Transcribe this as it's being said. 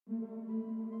What's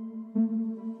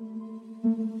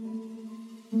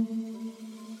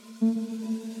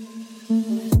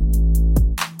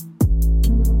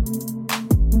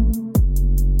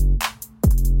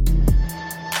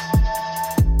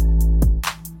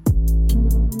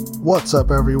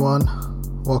up, everyone?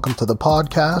 Welcome to the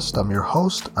podcast. I'm your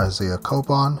host, Isaiah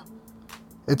Copon.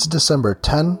 It's December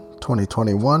 10,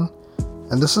 2021,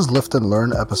 and this is Lift and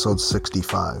Learn episode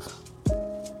 65.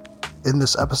 In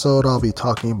this episode, I'll be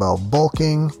talking about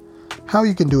bulking, how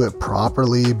you can do it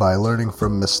properly by learning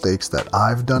from mistakes that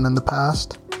I've done in the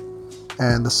past.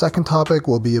 And the second topic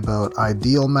will be about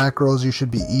ideal macros you should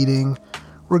be eating,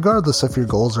 regardless if your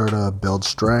goals are to build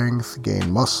strength, gain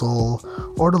muscle,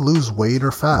 or to lose weight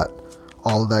or fat.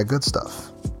 All of that good stuff.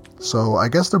 So I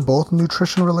guess they're both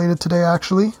nutrition related today,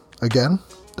 actually. Again,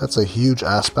 that's a huge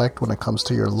aspect when it comes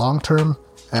to your long-term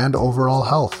and overall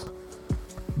health.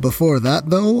 Before that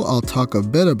though, I'll talk a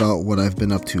bit about what I've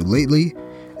been up to lately,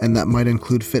 and that might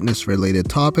include fitness related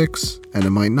topics, and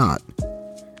it might not.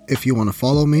 If you want to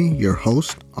follow me, your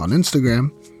host, on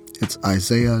Instagram, it's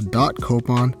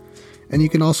isaiah.copon, and you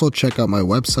can also check out my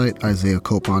website,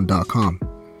 isaiahcopon.com.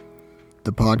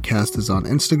 The podcast is on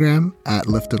Instagram at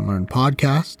Lift and Learn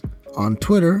Podcast, on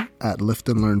Twitter at Lift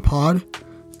and Learn Pod,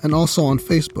 and also on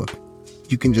Facebook.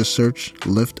 You can just search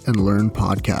Lift and Learn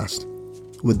Podcast.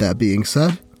 With that being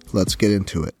said, let's get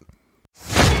into it.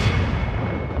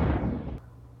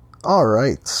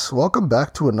 Alright, welcome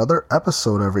back to another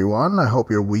episode, everyone. I hope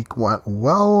your week went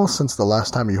well since the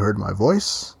last time you heard my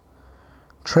voice.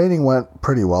 Training went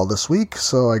pretty well this week,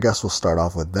 so I guess we'll start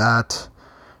off with that.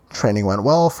 Training went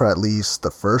well for at least the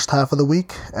first half of the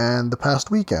week and the past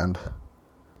weekend.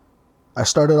 I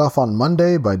started off on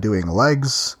Monday by doing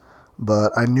legs,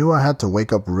 but I knew I had to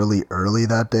wake up really early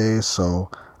that day, so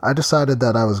I decided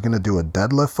that I was going to do a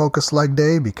deadlift focused leg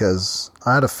day because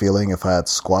I had a feeling if I had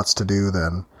squats to do,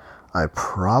 then I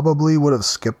probably would have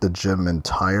skipped the gym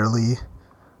entirely.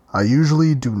 I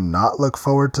usually do not look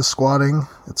forward to squatting.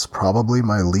 It's probably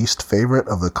my least favorite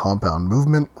of the compound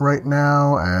movement right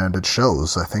now, and it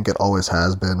shows. I think it always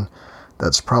has been.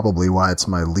 That's probably why it's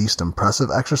my least impressive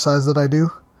exercise that I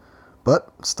do,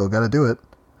 but still gotta do it.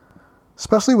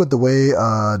 Especially with the way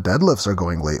deadlifts are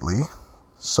going lately.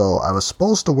 So I was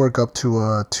supposed to work up to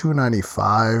a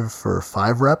 295 for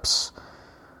 5 reps,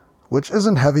 which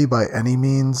isn't heavy by any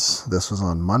means. This was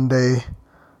on Monday.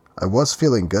 I was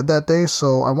feeling good that day,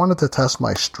 so I wanted to test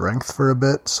my strength for a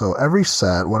bit. So every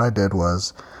set, what I did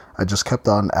was I just kept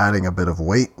on adding a bit of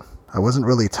weight. I wasn't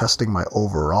really testing my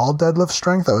overall deadlift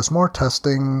strength. I was more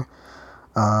testing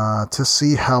to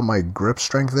see how my grip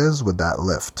strength is with that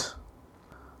lift.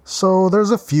 So there's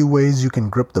a few ways you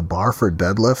can grip the bar for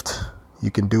deadlift. You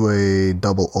can do a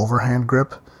double overhand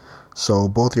grip. So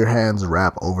both your hands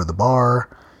wrap over the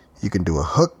bar. You can do a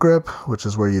hook grip, which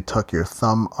is where you tuck your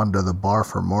thumb under the bar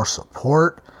for more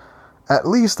support. At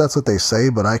least that's what they say,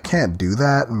 but I can't do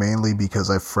that, mainly because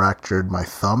I fractured my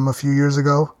thumb a few years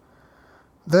ago.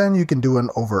 Then you can do an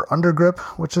over-under grip,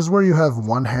 which is where you have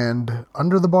one hand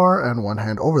under the bar and one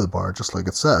hand over the bar, just like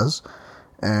it says.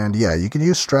 And yeah, you can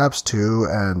use straps too,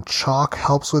 and chalk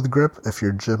helps with grip if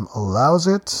your gym allows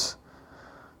it.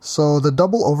 So the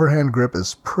double overhand grip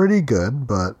is pretty good,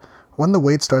 but when the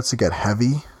weight starts to get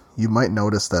heavy, you might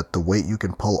notice that the weight you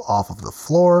can pull off of the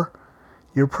floor,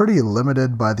 you're pretty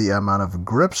limited by the amount of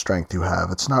grip strength you have.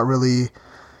 You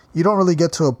don't really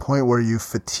get to a point where you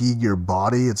fatigue your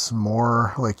body. It's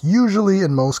more like usually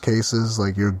in most cases,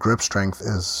 like your grip strength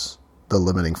is the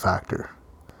limiting factor.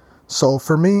 So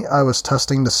for me, I was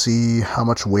testing to see how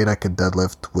much weight I could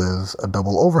deadlift with a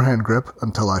double overhand grip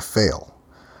until I fail.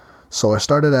 So I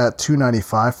started at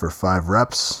 295 for 5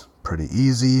 reps, pretty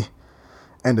easy.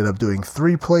 Ended up doing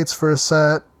 3 plates for a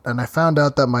set, and I found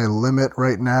out that my limit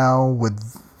right now with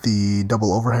the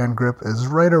double overhand grip is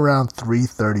right around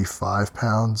 335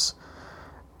 pounds.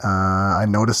 I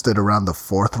noticed it around the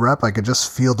 4th rep. I could just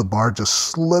feel the bar just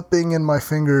slipping in my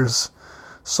fingers.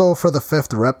 So for the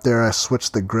 5th rep there, I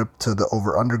switched the grip to the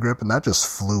over-under grip, and that just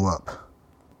flew up.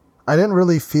 I didn't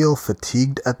really feel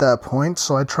fatigued at that point,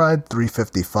 so I tried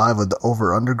 355 with the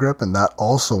over-under grip, and that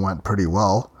also went pretty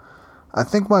well. I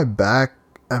think my back,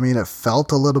 it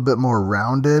felt a little bit more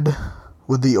rounded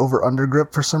with the over-under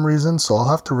grip for some reason, so I'll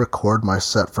have to record my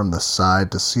set from the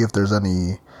side to see if there's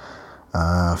any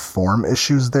form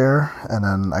issues there, and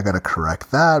then I gotta correct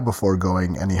that before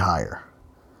going any higher.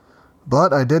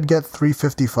 But I did get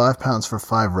 355 pounds for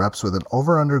 5 reps with an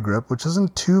over-under grip, which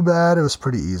isn't too bad. It was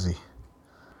pretty easy.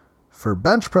 For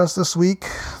bench press this week,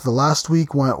 the last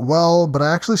week went well, but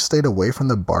I actually stayed away from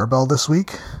the barbell this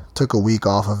week. Took a week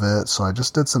off of it, so I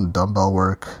just did some dumbbell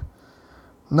work.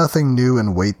 Nothing new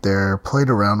in weight there. Played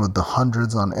around with the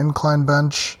hundreds on incline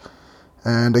bench.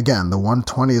 And again, the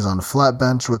 120s on flat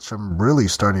bench, which I'm really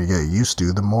starting to get used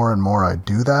to the more and more I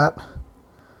do that.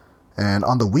 And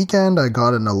on the weekend, I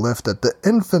got in a lift at the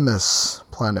infamous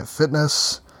Planet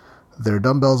Fitness. Their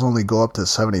dumbbells only go up to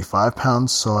 75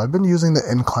 pounds, so I've been using the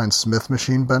Incline Smith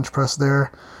machine bench press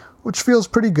there, which feels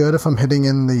pretty good if I'm hitting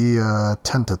in the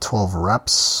 10 to 12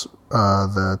 reps,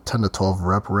 the 10 to 12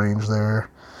 rep range there.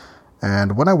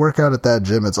 And when I work out at that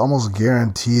gym, it's almost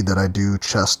guaranteed that I do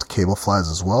chest cable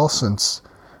flies as well, since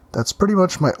that's pretty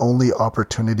much my only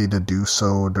opportunity to do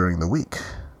so during the week.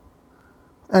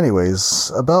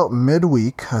 Anyways, about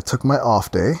midweek, I took my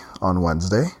off day on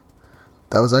Wednesday.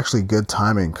 That was actually good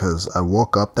timing because I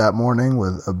woke up that morning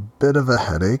with a bit of a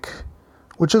headache,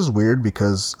 which is weird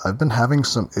because I've been having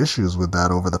some issues with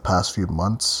that over the past few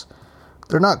months.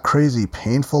 They're not crazy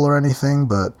painful or anything,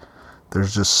 but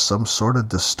there's just some sort of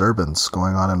disturbance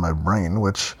going on in my brain,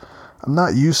 which I'm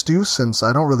not used to since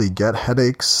I don't really get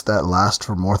headaches that last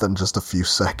for more than just a few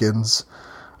seconds.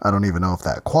 I don't even know if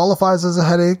that qualifies as a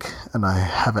headache, and I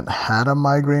haven't had a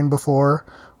migraine before,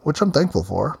 which I'm thankful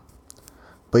for.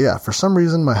 But yeah, for some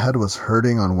reason my head was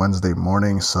hurting on Wednesday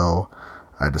morning, so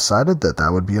I decided that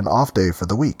that would be an off day for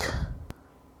the week.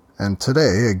 And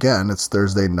today, again, it's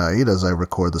Thursday night as I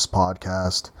record this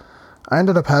podcast. I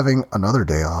ended up having another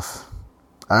day off.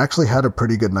 I actually had a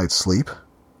pretty good night's sleep,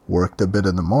 worked a bit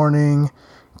in the morning,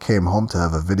 came home to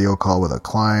have a video call with a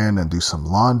client and do some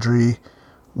laundry,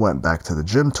 went back to the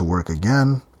gym to work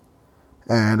again,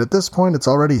 and at this point it's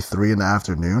already 3 in the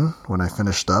afternoon when I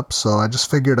finished up, so I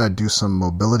just figured I'd do some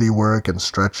mobility work and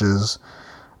stretches,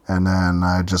 and then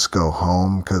I'd just go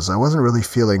home because I wasn't really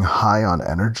feeling high on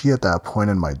energy at that point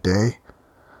in my day.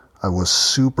 I was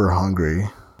super hungry,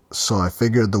 so I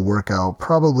figured the workout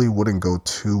probably wouldn't go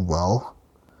too well.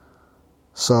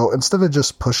 So instead of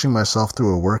just pushing myself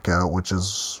through a workout, which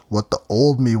is what the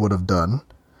old me would have done,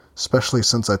 especially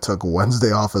since I took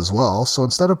Wednesday off as well. So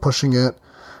instead of pushing it,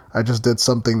 I just did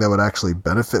something that would actually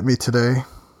benefit me today.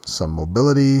 Some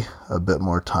mobility, a bit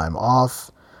more time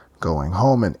off, going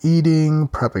home and eating,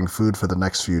 prepping food for the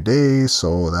next few days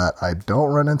so that I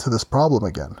don't run into this problem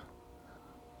again.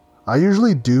 I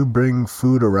usually do bring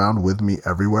food around with me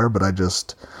everywhere, but I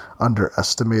just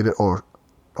overestimated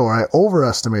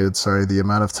the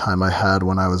amount of time I had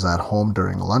when I was at home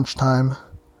during lunchtime.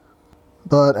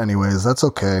 But anyways, that's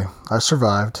okay. I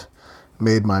survived,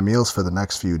 made my meals for the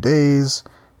next few days,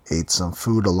 ate some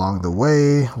food along the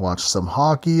way, watched some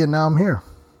hockey, and now I'm here.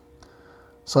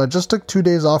 So I just took 2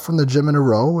 days off from the gym in a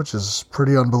row, which is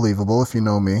pretty unbelievable if you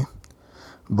know me.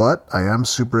 But I am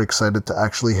super excited to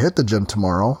actually hit the gym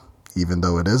tomorrow, even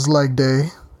though it is leg day,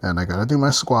 and I gotta do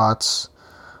my squats.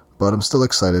 But I'm still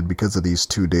excited because of these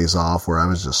 2 days off where I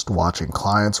was just watching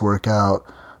clients work out,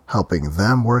 helping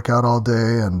them work out all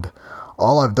day, and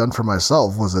all I've done for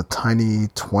myself was a tiny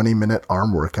 20-minute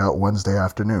arm workout Wednesday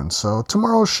afternoon. So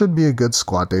tomorrow should be a good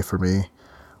squat day for me,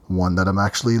 one that I'm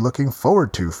actually looking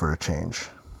forward to for a change.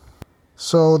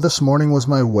 So this morning was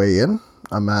my weigh-in.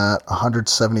 I'm at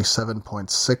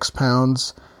 177.6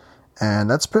 pounds, and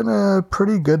that's been a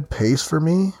pretty good pace for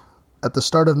me. At the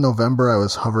start of November, I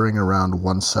was hovering around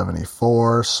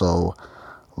 174, so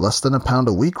less than a pound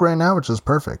a week right now, which is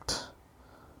perfect.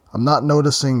 I'm not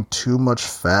noticing too much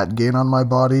fat gain on my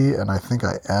body, and I think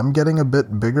I am getting a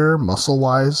bit bigger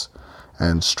muscle-wise,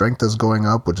 and strength is going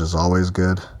up, which is always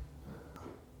good.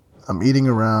 I'm eating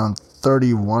around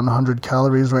 3,100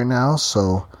 calories right now,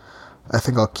 so I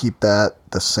think I'll keep that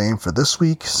the same for this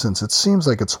week since it seems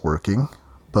like it's working,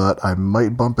 but I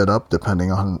might bump it up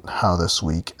depending on how this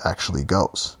week actually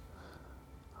goes.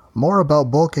 More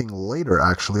about bulking later,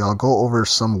 actually. I'll go over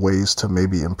some ways to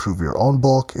maybe improve your own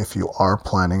bulk if you are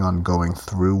planning on going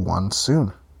through one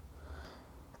soon.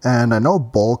 And I know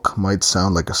bulk might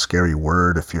sound like a scary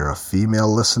word if you're a female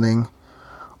listening.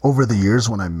 Over the years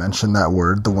when I mention that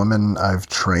word, the women I've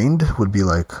trained would be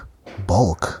like,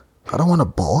 bulk? I don't want to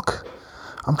bulk.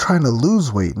 I'm trying to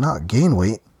lose weight, not gain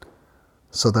weight.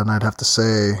 So then I'd have to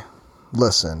say,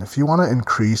 listen, if you want to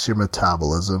increase your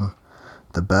metabolism,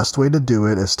 the best way to do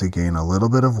it is to gain a little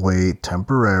bit of weight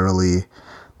temporarily.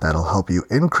 That'll help you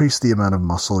increase the amount of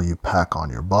muscle you pack on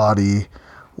your body,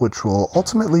 which will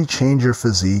ultimately change your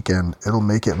physique, and it'll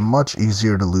make it much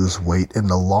easier to lose weight in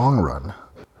the long run.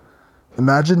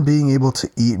 Imagine being able to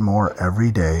eat more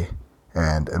every day,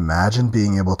 and imagine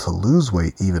being able to lose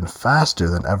weight even faster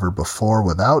than ever before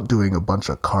without doing a bunch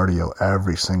of cardio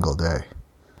every single day.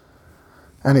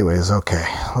 Anyways, okay,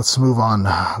 let's move on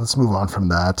from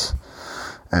that.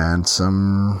 And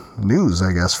some news,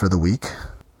 I guess, for the week.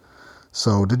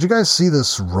 So, did you guys see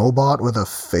this robot with a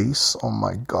face? Oh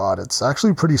my god, it's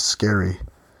actually pretty scary.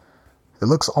 It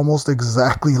looks almost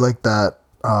exactly like that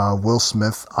Will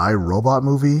Smith I, Robot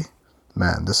movie.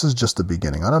 Man, this is just the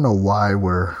beginning. I don't know why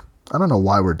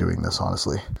we're doing this,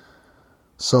 honestly.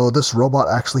 So this robot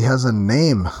actually has a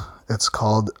name. It's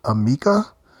called Ameca.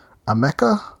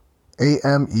 Ameca?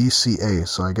 Ameca.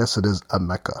 So I guess it is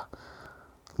Ameca.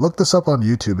 Look this up on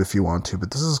YouTube if you want to,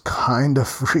 but this is kind of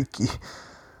freaky.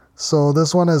 So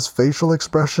this one has facial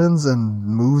expressions and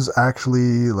moves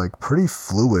actually like pretty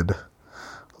fluid.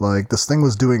 Like this thing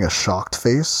was doing a shocked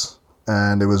face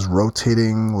and it was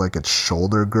rotating like its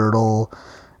shoulder girdle,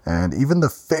 and even the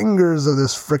fingers of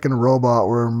this frickin' robot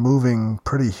were moving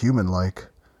pretty human-like.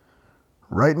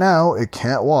 Right now, it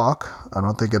can't walk. I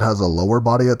don't think it has a lower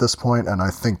body at this point, and I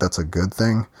think that's a good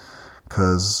thing.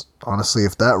 Because, honestly,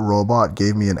 if that robot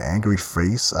gave me an angry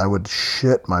face, I would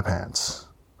shit my pants.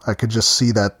 I could just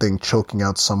see that thing choking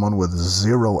out someone with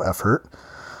zero effort.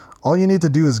 All you need to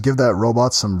do is give that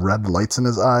robot some red lights in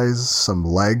his eyes, some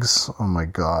legs. Oh my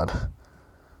god.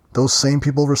 Those same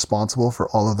people responsible for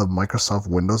all of the Microsoft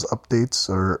Windows updates,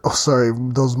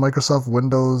 those Microsoft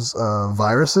Windows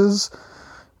viruses.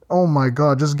 Oh my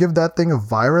god, just give that thing a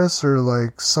virus or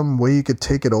like some way you could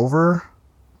take it over.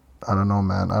 I don't know,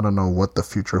 man. I don't know what the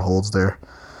future holds there.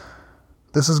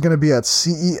 This is going to be at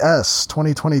CES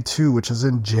 2022, which is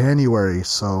in January,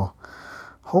 so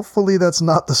hopefully that's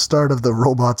not the start of the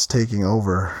robots taking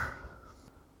over.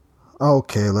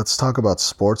 Okay, let's talk about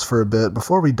sports for a bit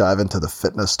before we dive into the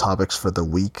fitness topics for the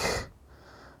week.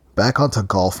 Back onto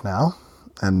golf now.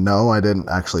 And no, I didn't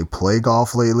actually play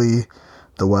golf lately.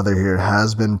 The weather here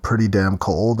has been pretty damn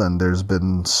cold and there's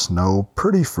been snow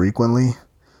pretty frequently.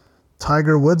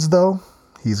 Tiger Woods, though,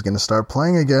 he's going to start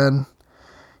playing again.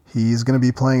 He's going to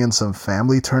be playing in some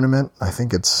family tournament. I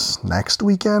think it's next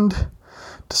weekend,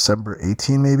 December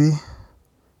 18 maybe.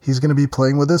 He's going to be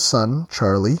playing with his son,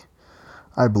 Charlie.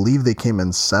 I believe they came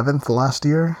in 7th last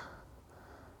year.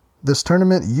 This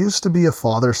tournament used to be a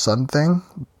father-son thing,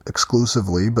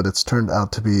 exclusively, but it's turned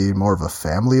out to be more of a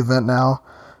family event now.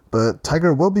 But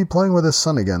Tiger will be playing with his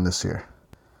son again this year.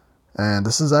 And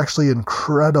this is actually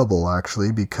incredible,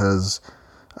 because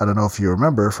I don't know if you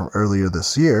remember from earlier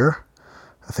this year,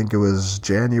 I think it was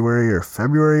January or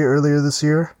February earlier this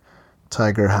year,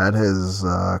 Tiger had his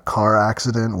car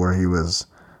accident where he was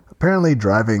apparently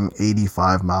driving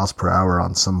 85 miles per hour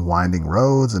on some winding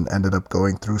roads and ended up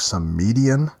going through some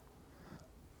median.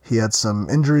 He had some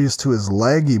injuries to his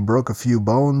leg. He broke a few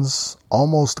bones,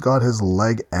 almost got his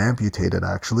leg amputated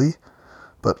actually,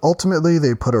 but ultimately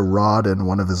they put a rod in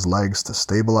one of his legs to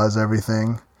stabilize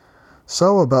everything.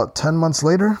 So about 10 months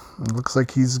later, it looks like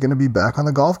he's going to be back on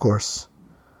the golf course.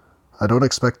 I don't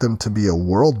expect him to be a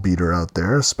world beater out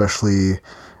there, especially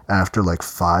after like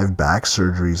 5 back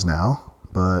surgeries now.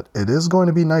 But it is going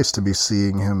to be nice to be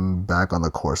seeing him back on the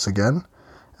course again,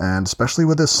 and especially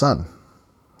with his son.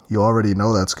 You already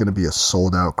know that's going to be a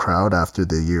sold-out crowd after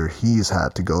the year he's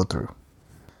had to go through.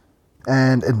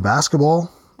 And in basketball,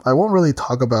 I won't really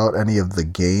talk about any of the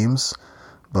games,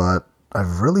 but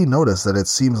I've really noticed that it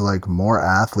seems like more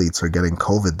athletes are getting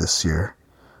COVID this year,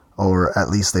 or at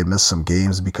least they missed some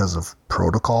games because of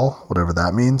protocol, whatever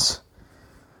that means.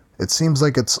 It seems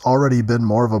like it's already been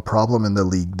more of a problem in the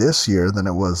league this year than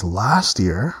it was last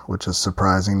year, which is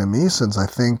surprising to me since I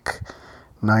think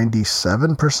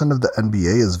 97% of the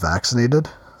NBA is vaccinated.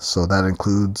 So that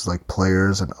includes like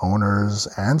players and owners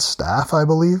and staff, I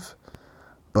believe.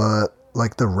 But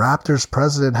like the Raptors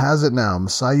president has it now,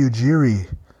 Masai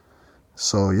Ujiri.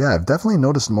 So yeah, I've definitely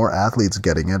noticed more athletes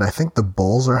getting it. I think the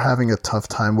Bulls are having a tough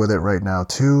time with it right now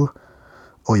too.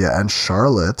 Oh yeah, and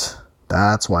Charlotte.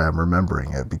 That's why I'm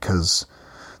remembering it, because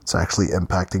it's actually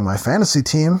impacting my fantasy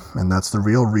team, and that's the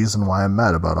real reason why I'm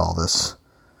mad about all this.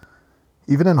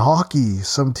 Even in hockey,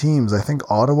 some teams, I think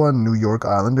Ottawa and New York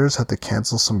Islanders had to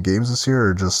cancel some games this year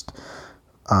or just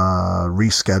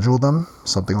reschedule them,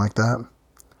 something like that.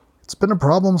 It's been a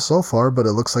problem so far, but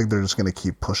it looks like they're just going to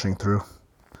keep pushing through.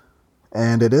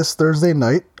 And it is Thursday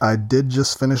night. I did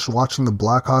just finish watching the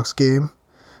Blackhawks game.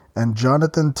 And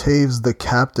Jonathan Toews, the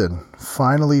captain,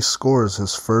 finally scores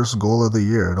his first goal of the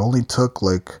year. It only took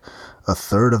like a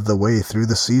third of the way through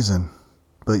the season.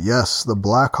 But yes, the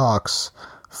Blackhawks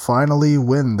finally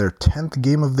win their 10th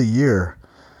game of the year.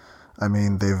 I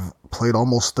mean, they've played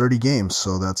almost 30 games,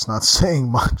 so that's not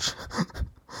saying much.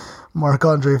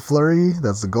 Marc-Andre Fleury,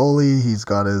 that's the goalie. He's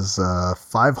got his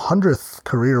 500th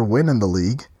career win in the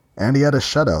league, and he had a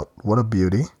shutout. What a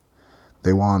beauty.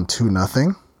 They won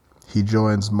 2-0. He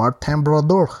joins Martin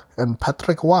Brodeur and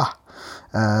Patrick Roy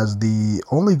as the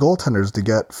only goaltenders to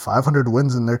get 500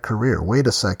 wins in their career. Wait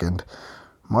a second.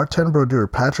 Martin Brodeur,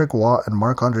 Patrick Roy, and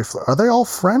Marc-Andre Fleury. Are they all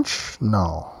French?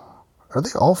 No. Are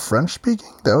they all French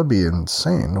speaking? That would be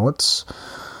insane.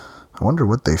 I wonder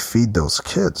what they feed those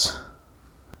kids.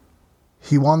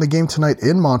 He won the game tonight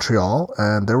in Montreal,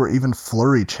 and there were even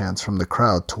Fleury chants from the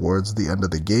crowd towards the end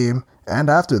of the game and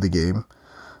after the game.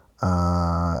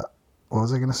 What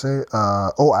was I going to say?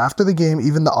 After the game,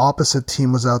 even the opposite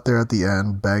team was out there at the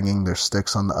end banging their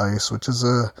sticks on the ice, which is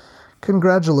a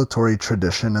congratulatory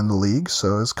tradition in the league,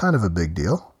 so it's kind of a big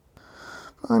deal.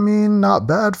 I mean, not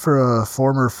bad for a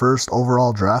former first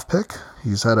overall draft pick.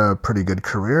 He's had a pretty good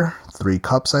career. 3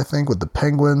 cups, I think, with the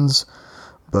Penguins.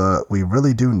 But we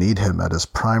really do need him at his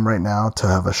prime right now to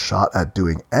have a shot at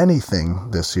doing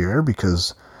anything this year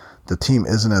because the team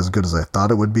isn't as good as I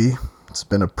thought it would be. It's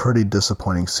been a pretty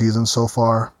disappointing season so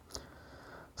far.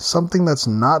 Something that's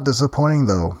not disappointing,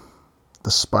 though.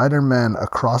 The Spider-Man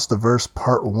Across the Verse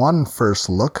Part 1 first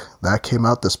look, that came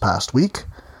out this past week.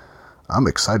 I'm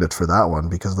excited for that one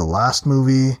because the last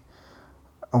movie,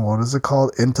 what is it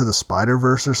called? Into the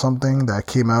Spider-Verse or something, that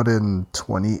came out in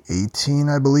 2018,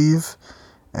 I believe.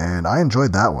 And I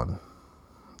enjoyed that one.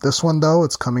 This one, though,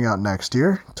 it's coming out next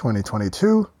year,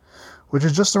 2022, which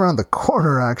is just around the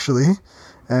corner, actually.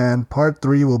 And part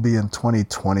 3 will be in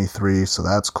 2023, so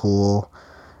that's cool.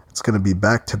 It's going to be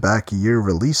back-to-back year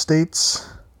release dates.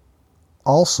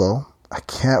 Also, I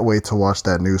can't wait to watch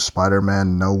that new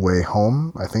Spider-Man No Way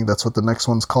Home. I think that's what the next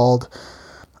one's called.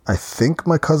 I think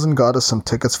my cousin got us some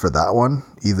tickets for that one,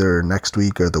 either next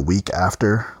week or the week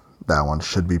after. That one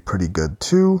should be pretty good,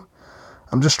 too.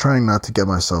 I'm just trying not to get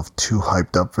myself too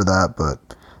hyped up for that,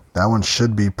 but that one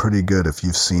should be pretty good if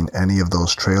you've seen any of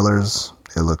those trailers.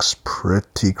 It looks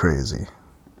pretty crazy.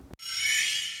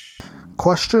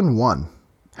 Question 1.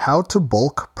 How to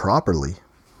bulk properly?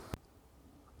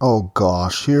 Oh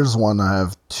gosh, here's one I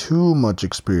have too much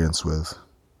experience with.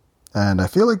 And I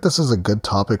feel like this is a good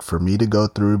topic for me to go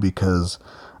through because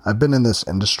I've been in this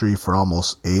industry for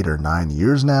almost 8 or 9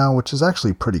 years now, which is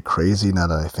actually pretty crazy now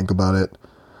that I think about it.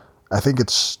 I think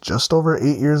it's just over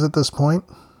 8 years at this point.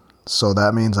 So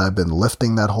that means I've been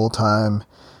lifting that whole time.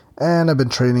 And I've been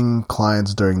training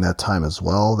clients during that time as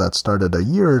well. That started a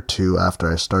year or 2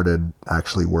 after I started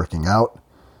actually working out.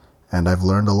 And I've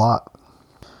learned a lot.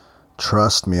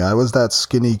 Trust me, I was that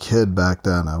skinny kid back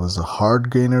then. I was a hard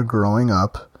gainer growing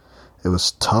up. It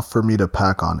was tough for me to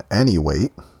pack on any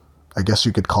weight. I guess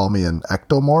you could call me an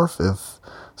ectomorph if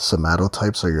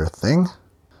somatotypes are your thing.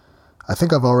 I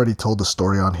think I've already told the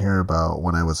story on here about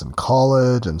when I was in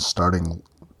college and starting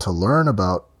to learn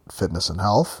about fitness and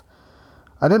health.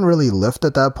 I didn't really lift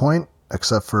at that point,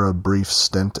 except for a brief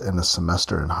stint in a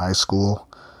semester in high school.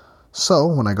 So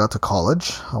when I got to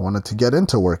college, I wanted to get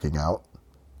into working out.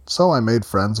 So I made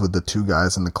friends with the 2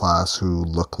 guys in the class who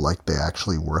looked like they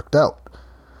actually worked out.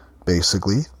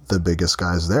 Basically, the biggest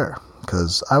guys there,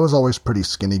 because I was always pretty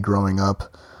skinny growing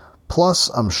up. Plus,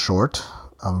 I'm short.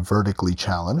 I'm vertically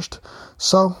challenged,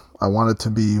 so I wanted to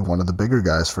be one of the bigger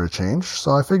guys for a change,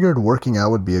 so I figured working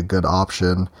out would be a good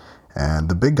option, and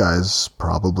the big guys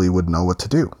probably would know what to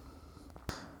do.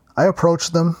 I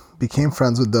approached them, became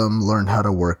friends with them, learned how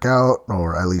to work out,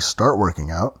 or at least start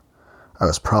working out. I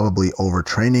was probably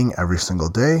overtraining every single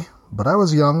day, but I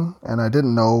was young, and I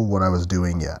didn't know what I was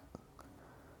doing yet.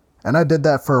 And I did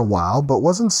that for a while, but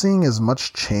wasn't seeing as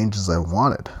much change as I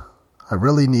wanted. I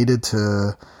really needed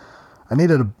a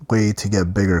way to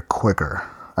get bigger quicker.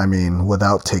 I mean,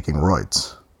 without taking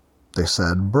roids. They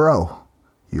said, bro,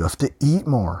 you have to eat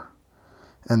more.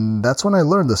 And that's when I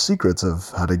learned the secrets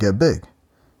of how to get big.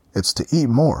 It's to eat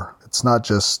more. It's not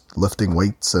just lifting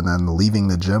weights and then leaving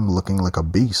the gym looking like a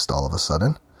beast all of a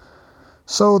sudden.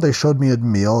 So they showed me a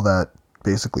meal that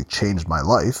basically changed my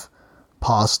life.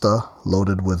 Pasta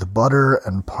loaded with butter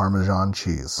and Parmesan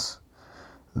cheese.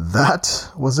 That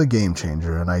was a game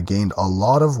changer, and I gained a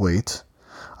lot of weight.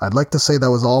 I'd like to say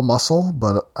that was all muscle,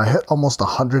 but I hit almost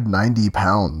 190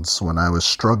 pounds when I was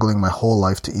struggling my whole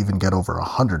life to even get over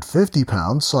 150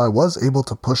 pounds, so I was able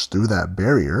to push through that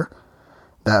barrier.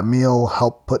 That meal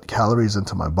helped put calories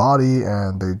into my body,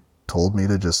 and they told me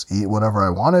to just eat whatever I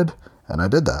wanted, and I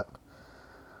did that.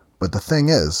 But the thing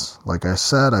is, like I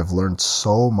said, I've learned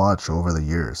so much over the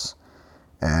years.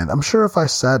 And I'm sure if I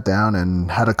sat down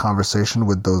and had a conversation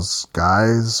with those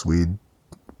guys, we'd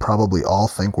probably all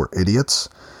think we're idiots.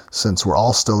 Since we're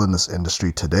all still in this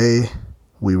industry today,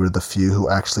 we were the few who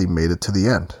actually made it to the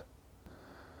end.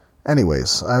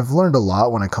 Anyways, I've learned a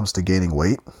lot when it comes to gaining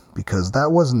weight, because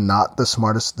that was not the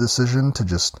smartest decision to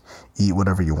just eat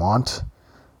whatever you want.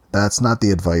 That's not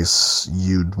the advice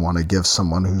you'd want to give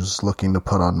someone who's looking to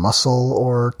put on muscle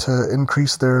or to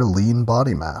increase their lean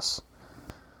body mass.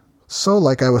 So,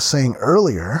 like I was saying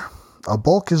earlier, a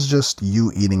bulk is just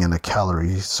you eating in a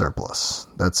calorie surplus.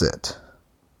 That's it.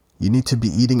 You need to be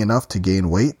eating enough to gain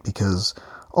weight because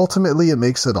ultimately it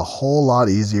makes it a whole lot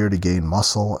easier to gain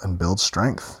muscle and build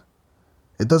strength.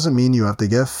 It doesn't mean you have to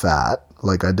get fat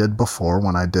like I did before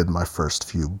when I did my first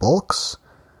few bulks.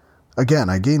 Again,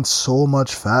 I gained so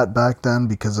much fat back then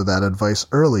because of that advice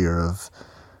earlier of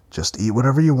just eat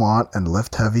whatever you want and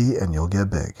lift heavy and you'll get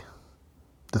big.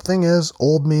 The thing is,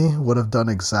 old me would have done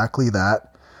exactly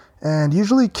that, and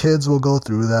usually kids will go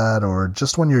through that or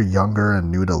just when you're younger and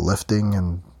new to lifting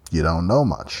and you don't know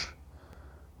much.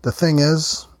 The thing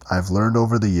is, I've learned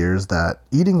over the years that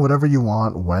eating whatever you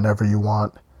want, whenever you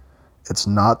want, it's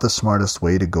not the smartest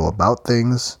way to go about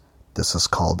things. This is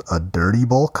called a dirty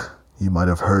bulk. You might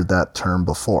have heard that term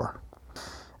before.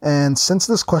 And since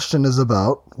this question is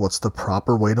about what's the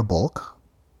proper way to bulk,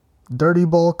 dirty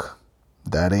bulk,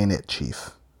 that ain't it,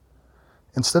 chief.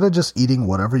 Instead of just eating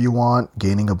whatever you want,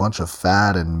 gaining a bunch of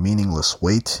fat and meaningless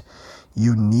weight,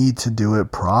 you need to do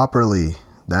it properly.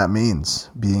 That means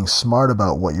being smart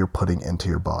about what you're putting into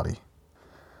your body.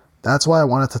 That's why I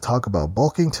wanted to talk about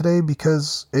bulking today,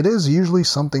 because it is usually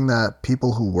something that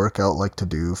people who work out like to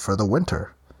do for the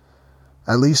winter.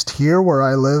 At least here where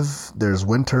I live, there's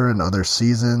winter and other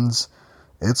seasons.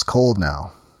 It's cold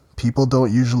now. People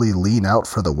don't usually lean out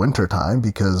for the winter time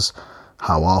because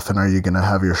how often are you going to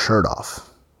have your shirt off?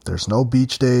 There's no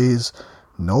beach days,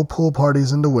 no pool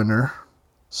parties in the winter.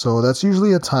 So that's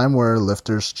usually a time where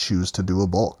lifters choose to do a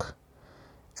bulk.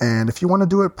 And if you want to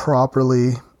do it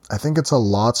properly, I think it's a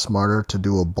lot smarter to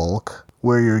do a bulk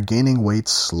where you're gaining weight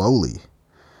slowly.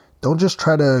 Don't just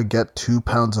try to get 2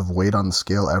 pounds of weight on the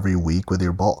scale every week with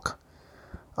your bulk.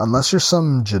 Unless you're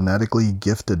some genetically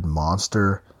gifted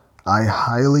monster, I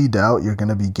highly doubt you're going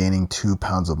to be gaining 2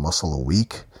 pounds of muscle a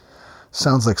week.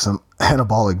 Sounds like some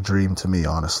anabolic dream to me,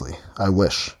 honestly. I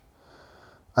wish.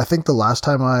 I think the last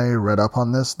time I read up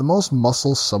on this, the most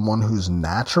muscle someone who's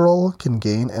natural can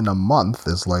gain in a month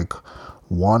is like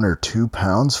 1 or 2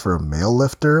 pounds for a male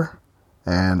lifter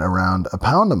and around a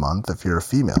pound a month if you're a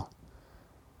female.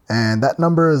 And that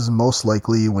number is most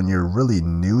likely when you're really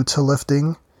new to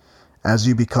lifting. As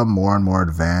you become more and more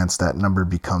advanced, that number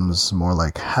becomes more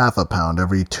like half a pound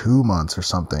every 2 months or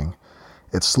something.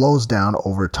 It slows down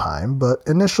over time, but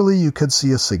initially you could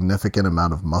see a significant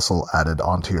amount of muscle added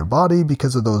onto your body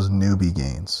because of those newbie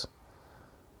gains.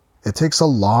 It takes a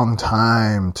long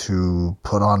time to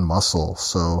put on muscle,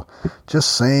 so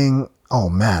just saying, oh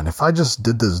man, if I just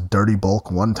did this dirty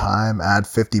bulk one time, add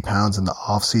 50 pounds in the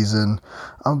off season,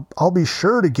 I'll be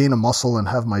sure to gain a muscle and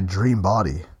have my dream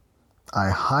body.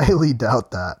 I highly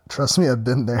doubt that. Trust me, I've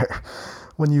been there.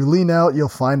 When you lean out, you'll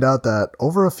find out that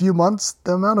over a few months,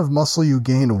 the amount of muscle you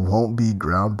gain won't be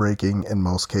groundbreaking in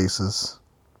most cases.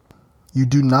 You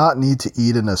do not need to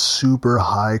eat in a super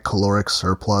high caloric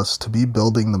surplus to be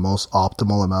building the most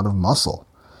optimal amount of muscle.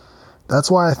 That's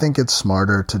why I think it's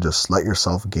smarter to just let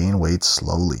yourself gain weight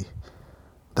slowly.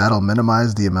 That'll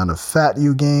minimize the amount of fat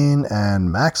you gain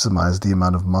and maximize the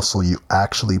amount of muscle you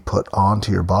actually put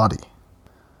onto your body.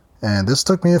 And this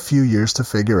took me a few years to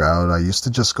figure out. I used to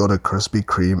just go to Krispy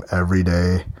Kreme every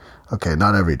day. Okay,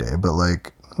 not every day, but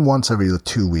like once every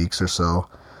 2 weeks or so.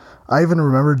 I even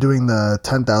remember doing the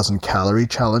 10,000 calorie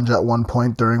challenge at one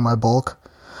point during my bulk.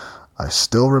 I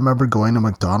still remember going to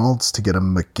McDonald's to get a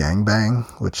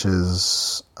McGangbang, which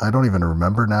is, I don't even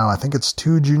remember now. I think it's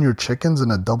 2 junior chickens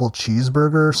and a double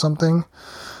cheeseburger or something.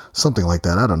 Something like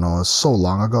that. I don't know. It's so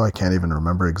long ago, I can't even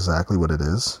remember exactly what it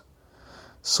is.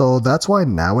 So that's why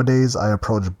nowadays I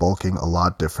approach bulking a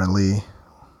lot differently.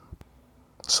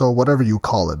 So whatever you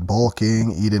call it,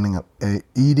 bulking,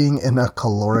 eating in a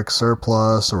caloric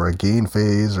surplus or a gain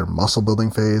phase or muscle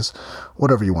building phase,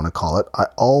 whatever you want to call it, I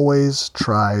always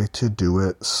try to do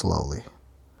it slowly.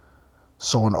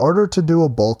 So in order to do a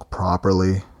bulk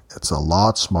properly, it's a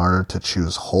lot smarter to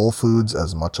choose whole foods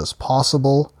as much as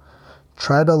possible.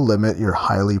 Try to limit your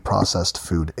highly processed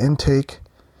food intake.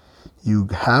 You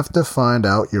have to find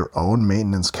out your own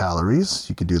maintenance calories.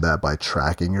 You can do that by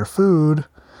tracking your food.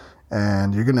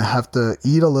 And you're going to have to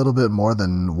eat a little bit more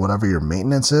than whatever your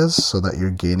maintenance is so that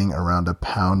you're gaining around a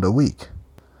pound a week.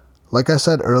 Like I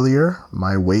said earlier,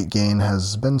 my weight gain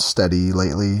has been steady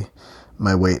lately.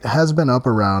 My weight has been up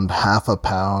around half a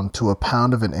pound to a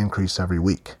pound of an increase every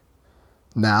week.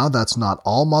 Now, that's not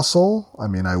all muscle. I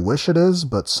mean, I wish it is,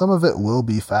 but some of it will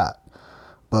be fat.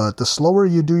 But the slower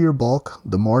you do your bulk,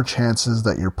 the more chances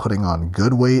that you're putting on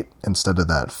good weight instead of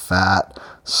that fat,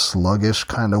 sluggish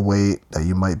kind of weight that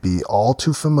you might be all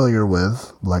too familiar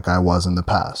with, like I was in the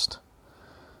past.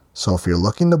 So if you're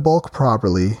looking to bulk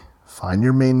properly, find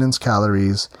your maintenance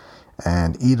calories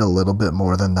and eat a little bit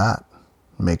more than that.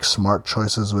 Make smart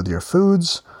choices with your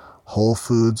foods. Whole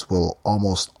foods will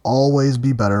almost always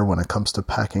be better when it comes to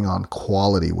packing on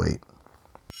quality weight.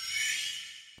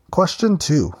 Question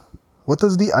 2. What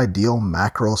does the ideal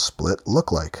macro split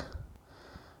look like?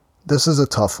 This is a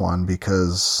tough one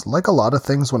because, like a lot of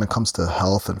things when it comes to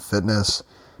health and fitness,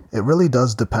 it really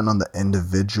does depend on the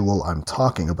individual I'm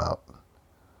talking about.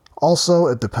 Also,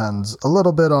 it depends a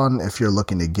little bit on if you're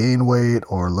looking to gain weight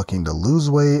or looking to lose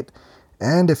weight,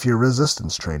 and if you're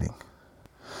resistance training.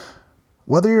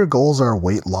 Whether your goals are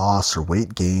weight loss or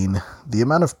weight gain, the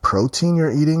amount of protein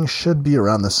you're eating should be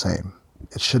around the same.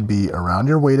 It should be around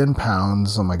your weight in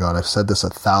pounds. Oh my god, I've said this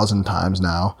 1,000 times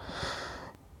now.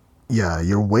 Yeah,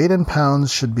 your weight in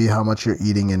pounds should be how much you're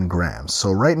eating in grams.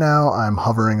 So right now I'm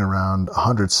hovering around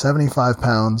 175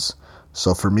 pounds.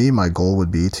 So for me, my goal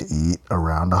would be to eat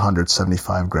around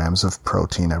 175 grams of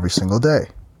protein every single day.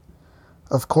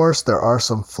 Of course, there are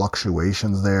some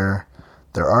fluctuations there.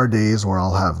 There are days where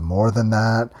I'll have more than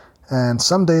that, and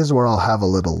some days where I'll have a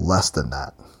little less than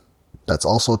that. That's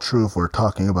also true if we're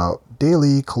talking about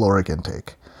daily caloric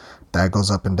intake. That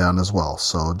goes up and down as well.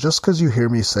 So just because you hear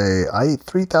me say, I eat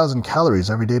 3,000 calories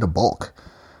every day to bulk,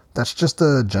 that's just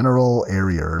a general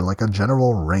area, or like a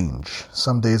general range.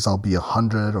 Some days I'll be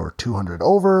 100 or 200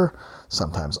 over,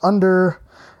 sometimes under.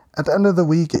 At the end of the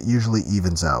week, it usually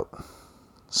evens out.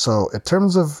 So in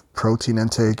terms of protein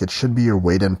intake, it should be your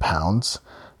weight in pounds,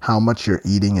 how much you're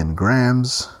eating in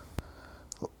grams.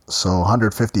 So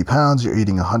 150 pounds, you're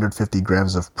eating 150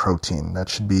 grams of protein. That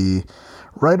should be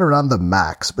right around the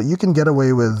max, but you can get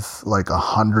away with like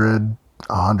 100,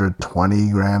 120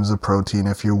 grams of protein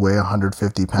if you weigh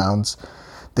 150 pounds.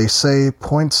 They say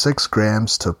 0.6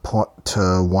 grams to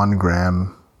 1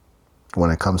 gram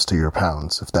when it comes to your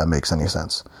pounds, if that makes any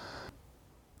sense.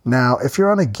 Now, if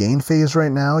you're on a gain phase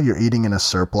right now, you're eating in a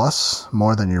surplus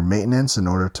more than your maintenance in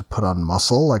order to put on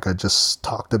muscle, like I just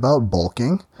talked about,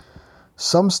 bulking.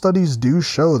 Some studies do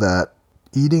show that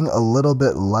eating a little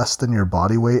bit less than your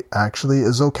body weight actually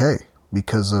is okay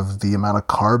because of the amount of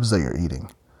carbs that you're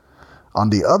eating. On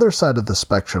the other side of the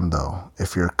spectrum, though,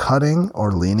 if you're cutting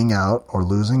or leaning out or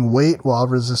losing weight while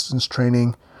resistance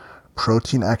training,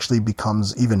 protein actually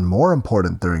becomes even more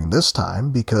important during this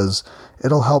time because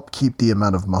it'll help keep the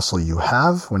amount of muscle you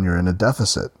have when you're in a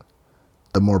deficit.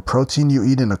 The more protein you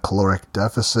eat in a caloric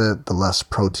deficit, the less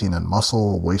protein and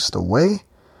muscle will waste away.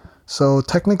 So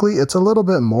technically, it's a little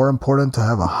bit more important to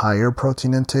have a higher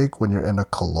protein intake when you're in a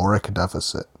caloric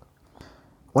deficit.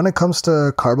 When it comes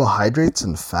to carbohydrates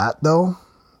and fat, though,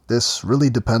 this really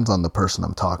depends on the person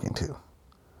I'm talking to.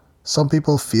 Some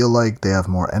people feel like they have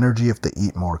more energy if they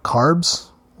eat more carbs,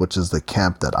 which is the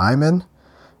camp that I'm in,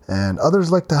 and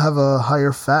others like to have a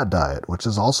higher fat diet, which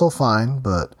is also fine,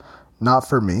 but not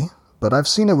for me, but I've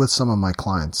seen it with some of my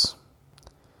clients.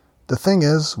 The thing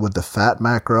is, with the fat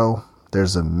macro,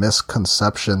 there's a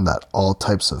misconception that all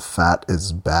types of fat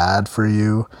is bad for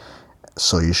you,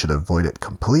 so you should avoid it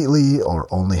completely or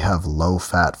only have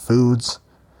low-fat foods.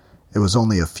 It was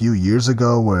only a few years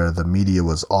ago where the media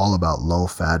was all about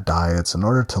low-fat diets in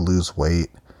order to lose weight,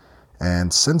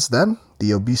 and since then,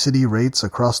 the obesity rates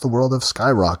across the world have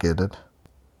skyrocketed.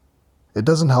 It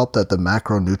doesn't help that the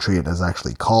macronutrient is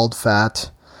actually called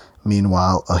fat.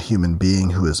 Meanwhile, a human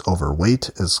being who is overweight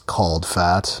is called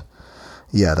fat.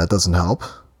 Yeah, that doesn't help.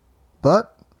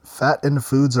 But fat in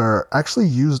foods are actually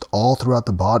used all throughout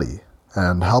the body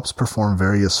and helps perform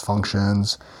various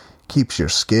functions, keeps your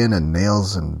skin and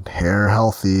nails and hair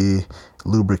healthy,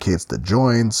 lubricates the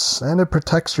joints, and it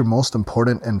protects your most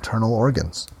important internal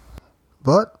organs.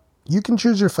 But you can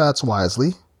choose your fats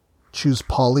wisely. Choose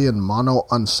poly and mono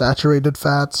unsaturated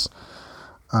fats.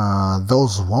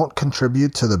 Those won't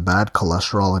contribute to the bad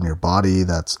cholesterol in your body.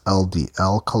 That's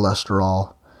LDL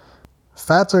cholesterol.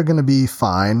 Fats are going to be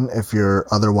fine if you're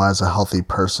otherwise a healthy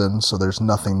person, so there's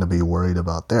nothing to be worried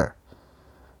about there.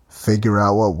 Figure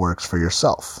out what works for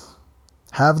yourself.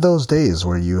 Have those days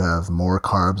where you have more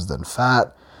carbs than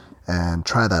fat, and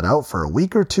try that out for a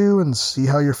week or two and see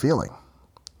how you're feeling.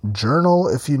 Journal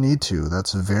if you need to.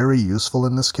 That's very useful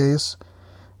in this case.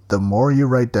 The more you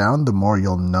write down, the more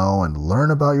you'll know and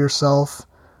learn about yourself.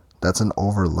 That's an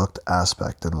overlooked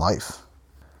aspect in life.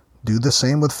 Do the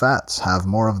same with fats. Have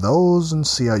more of those and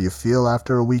see how you feel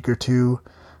after a week or two.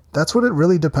 That's what it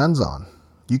really depends on.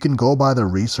 You can go by the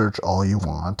research all you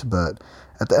want, but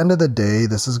at the end of the day,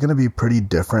 this is going to be pretty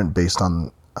different based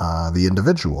on the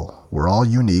individual. We're all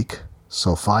unique,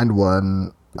 so find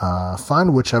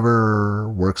whichever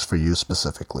works for you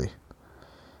specifically.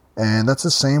 And that's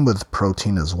the same with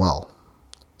protein as well.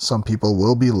 Some people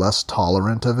will be less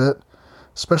tolerant of it,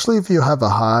 especially if you have a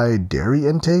high dairy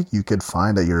intake. You could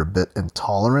find that you're a bit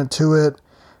intolerant to it.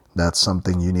 That's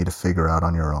something you need to figure out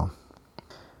on your own.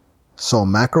 So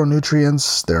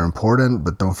macronutrients, they're important,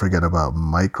 but don't forget about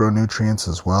micronutrients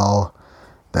as well.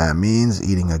 That means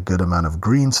eating a good amount of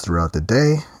greens throughout the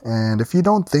day. And if you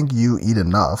don't think you eat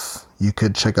enough, you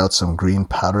could check out some green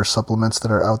powder supplements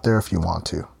that are out there if you want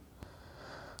to.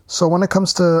 So when it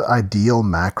comes to ideal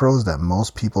macros that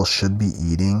most people should be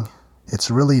eating, it's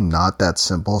really not that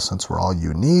simple since we're all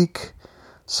unique.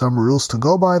 Some rules to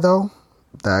go by though,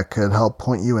 that could help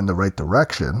point you in the right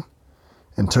direction.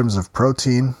 In terms of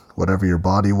protein, whatever your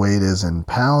body weight is in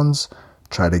pounds,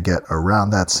 try to get around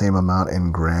that same amount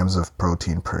in grams of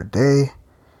protein per day.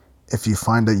 If you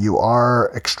find that you are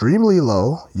extremely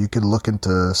low, you could look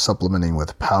into supplementing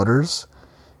with powders.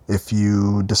 If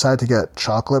you decide to get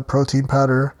chocolate protein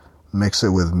powder, mix it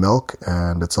with milk,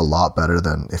 and it's a lot better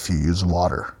than if you use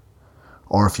water.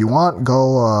 Or if you want,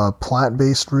 go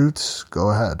plant-based route,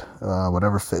 go ahead,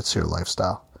 whatever fits your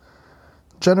lifestyle.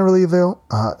 Generally though,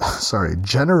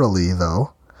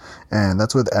 and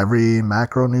that's with every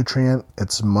macronutrient,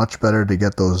 it's much better to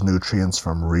get those nutrients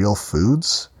from real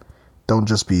foods. Don't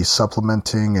just be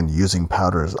supplementing and using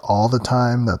powders all the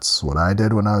time. That's what I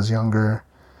did when I was younger.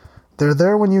 They're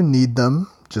there when you need them,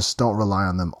 just don't rely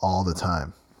on them all the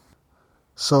time.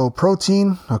 So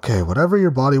protein, okay, whatever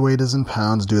your body weight is in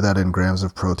pounds, do that in grams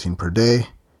of protein per day.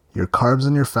 Your carbs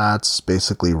and your fats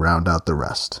basically round out the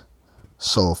rest.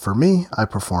 So for me, I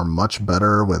perform much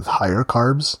better with higher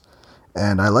carbs,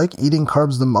 and I like eating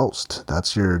carbs the most.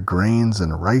 That's your grains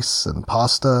and rice and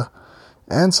pasta,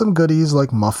 and some goodies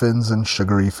like muffins and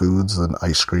sugary foods and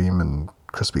ice cream and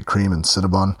Krispy Kreme and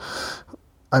Cinnabon.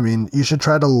 I mean, you should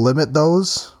try to limit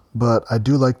those, but I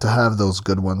do like to have those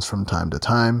good ones from time to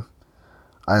time.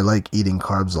 I like eating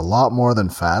carbs a lot more than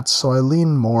fats, so I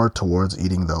lean more towards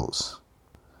eating those.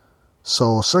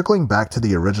 So circling back to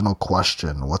the original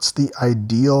question, what's the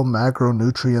ideal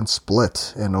macronutrient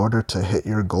split in order to hit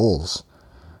your goals?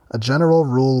 A general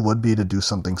rule would be to do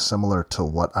something similar to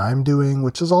what I'm doing,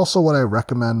 which is also what I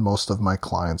recommend most of my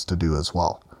clients to do as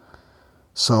well.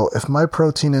 So if my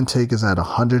protein intake is at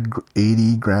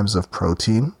 180 grams of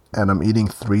protein and I'm eating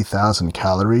 3,000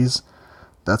 calories,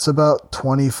 that's about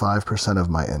 25%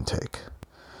 of my intake.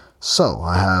 So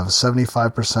I have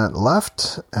 75%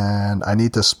 left, and I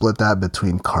need to split that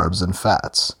between carbs and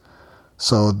fats.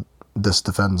 So this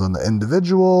depends on the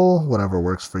individual, whatever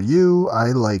works for you.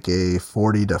 I like a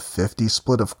 40 to 50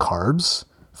 split of carbs,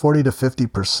 40 to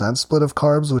 50% split of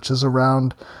carbs, which is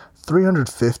around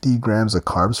 350 grams of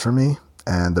carbs for me,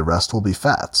 and the rest will be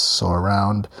fats. So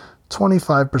around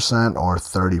 25% or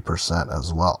 30%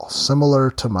 as well.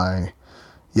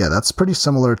 That's pretty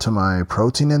similar to my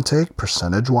protein intake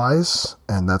percentage-wise,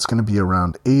 and that's going to be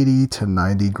around 80 to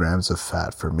 90 grams of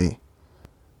fat for me.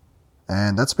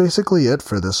 And that's basically it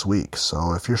for this week.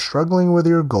 So if you're struggling with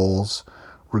your goals,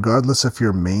 regardless if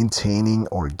you're maintaining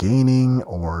or gaining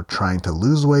or trying to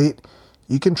lose weight,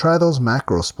 you can try those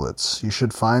macro splits. You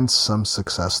should find some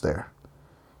success there.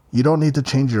 You don't need to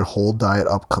change your whole diet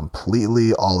up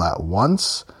completely all at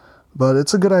once, but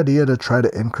it's a good idea to try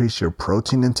to increase your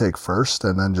protein intake first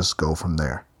and then just go from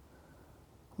there.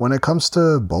 When it comes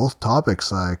to both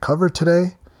topics I covered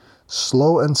today,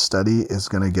 slow and steady is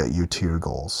going to get you to your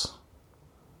goals.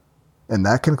 And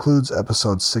that concludes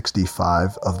episode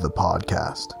 65 of the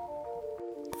podcast.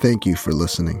 Thank you for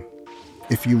listening.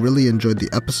 If you really enjoyed the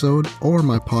episode or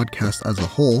my podcast as a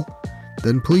whole,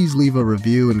 then please leave a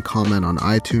review and comment on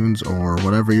iTunes or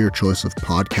whatever your choice of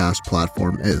podcast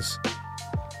platform is.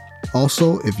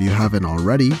 Also, if you haven't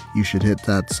already, you should hit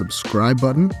that subscribe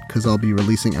button because I'll be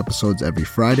releasing episodes every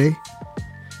Friday.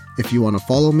 If you want to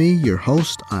follow me, your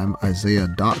host, I'm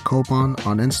Isaiah.Copon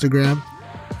on Instagram,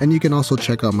 and you can also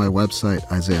check out my website,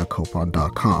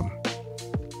 isaiahcopon.com.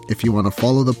 If you want to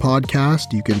follow the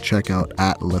podcast, you can check out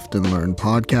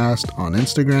 @LiftAndLearnPodcast on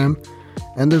Instagram,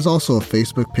 and there's also a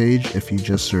Facebook page if you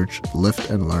just search Lift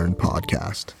and Learn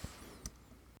Podcast.